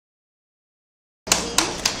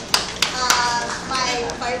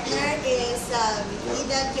partner is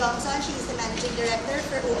Ida Kyongson. She's the Managing Director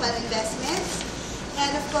for Upal Investments.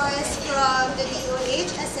 And of course, from the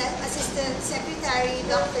DOH, Assistant Secretary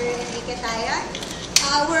Dr. Enrique Taya.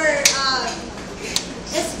 Our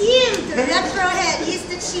esteemed retro head, he's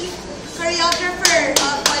the chief choreographer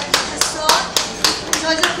of what you just saw,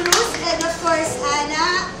 Jojo Cruz, and of course,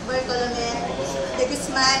 Ana Bartolome de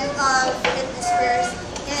Guzman of Fitness First.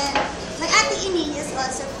 And my Ate Ini is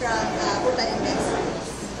also from Upal Investments.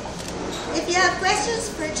 If you have questions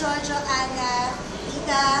for Jojo, Ana,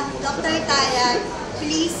 Ida, Dr. Taya,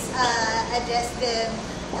 please address them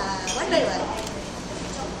one by one.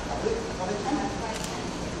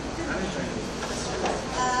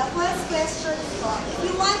 First question po, if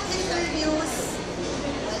you want interviews,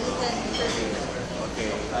 you can interview.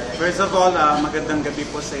 Okay. First of all, magandang gabi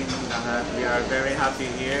po sa inyong lahat. We are very happy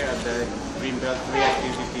here at the Greenbelt Free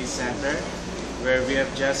Activity Center, where we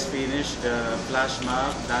have just finished the flash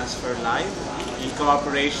mob Dance for Life in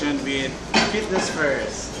cooperation with Fitness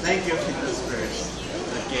First. Thank you, Fitness First.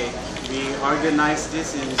 Okay, we organized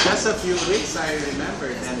this in just a few weeks, I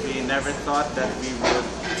remembered, and we never thought that we would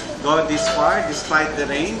go this far despite the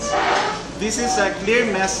rains. This is a clear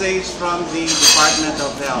message from the Department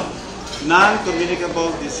of Health.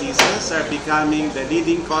 Non-communicable diseases are becoming the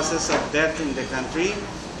leading causes of death in the country,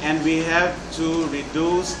 and we have to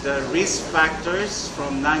reduce the risk factors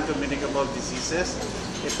from non-communicable diseases.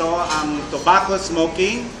 Ito ang tobacco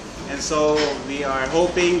smoking, and so we are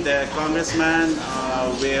hoping the Congressman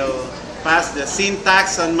will pass the sin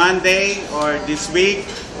tax on Monday or this week,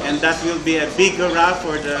 and that will be a big hurrah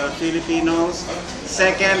for the Filipinos.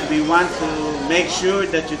 Second, we want to make sure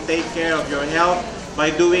that you take care of your health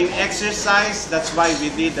by doing exercise. That's why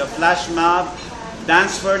we did the flash mob,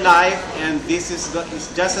 Dance for Life, and this is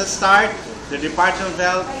just a start. The Department of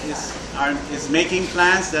Health is making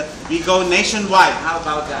plans that we go nationwide. How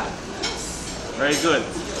about that? Very good.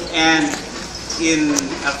 And in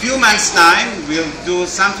a few months' time, we'll do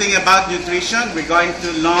something about nutrition. We're going to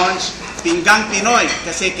launch Pinggang Pinoy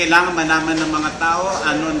kasi kailangan malaman ng mga tao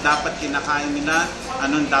anong dapat kinakain nila,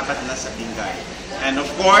 anong dapat nasa pinggan. And of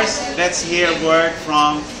course, let's hear a word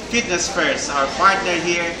from Fitness First, our partner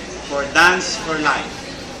here for Dance for Life.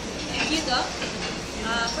 Thank you, Doc.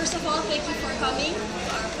 First of all, thank you for coming to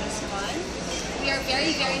our Presscon. We are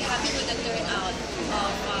very, very happy with the turnout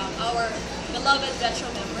of our beloved retro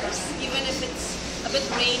members. Even if it's a bit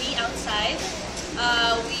rainy outside,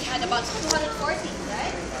 we had about 240,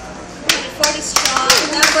 right? 240 strong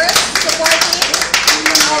members supporting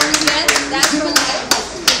our event, Dance for Life.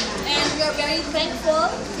 And we are very thankful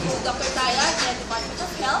to Dr. Taya and the Department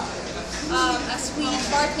of Health as we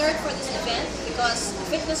partnered for this event, because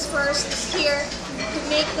Fitness First is here to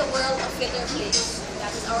make the world a fitter place.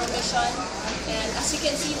 That is our mission. And as you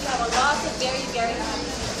can see, we have a lot of very, very happy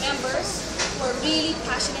members who are really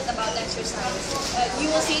passionate about exercise. You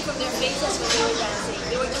will see it from their faces when they were dancing.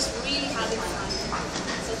 They were just really having fun.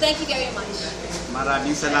 So thank you very much.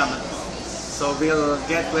 Maraming salamat po. So we'll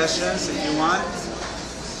get questions if you want.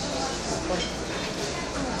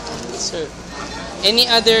 Sir, any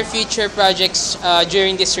other future projects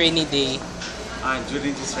during this rainy day?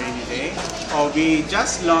 During this rainy day? We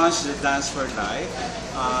just launched the Dance for Life.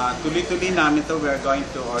 Tuloy-tuloy namin to, we are going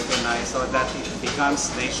to organize so that it becomes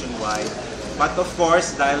nationwide. But of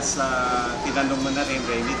course, dahil sa tinanong mo na rin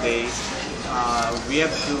rainy days, we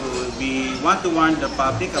want to warn the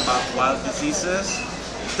public about wild diseases.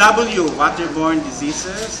 Waterborne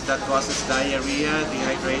diseases that causes diarrhea,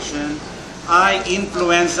 dehydration.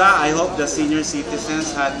 Influenza. I hope the senior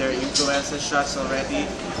citizens had their influenza shots already.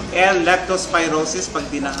 Leptospirosis pag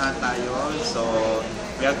binaha tayo. So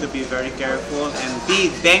we have to be very careful. And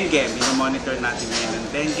dengue. Monitor natin yan. And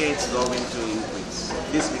dengue is going to increase.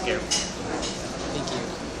 Please be careful. Thank you.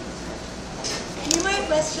 Any more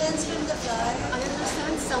questions from the floor? I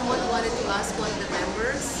understand someone wanted to ask one of the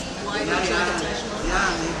members why they joined the national.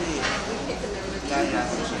 Yeah, maybe. Yeah.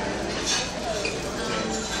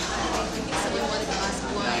 Someone wanted to ask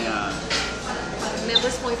why,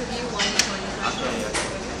 members' point of view, why you joined the national.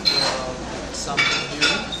 Something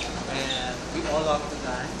new, and we all love to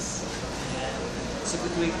dance, and it's a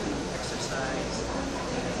good way to exercise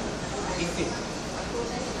and be fit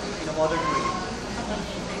in a modern way.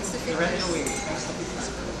 Thanks to The retro way, fitness. thanks to fitness.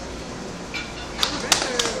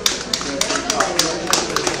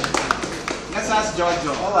 Let's ask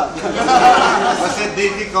Jojo. Was it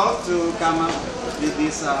difficult to come up with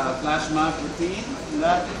this flash mob routine?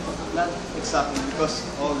 Not exactly, because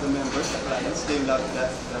all the members, the clients, they love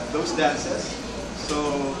those dances.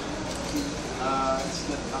 So it's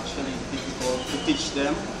not actually difficult to teach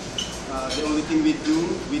them. The only thing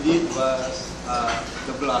we did was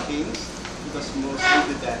the blockings because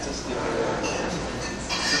mostly the dances they are.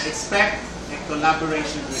 So expect a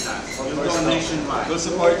collaboration with us. We'll course, go nationwide. We'll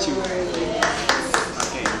support you.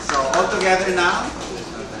 Okay, so all together now.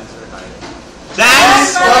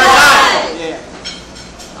 Dance for life! Yeah.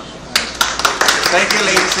 Thank you,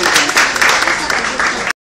 ladies and gentlemen.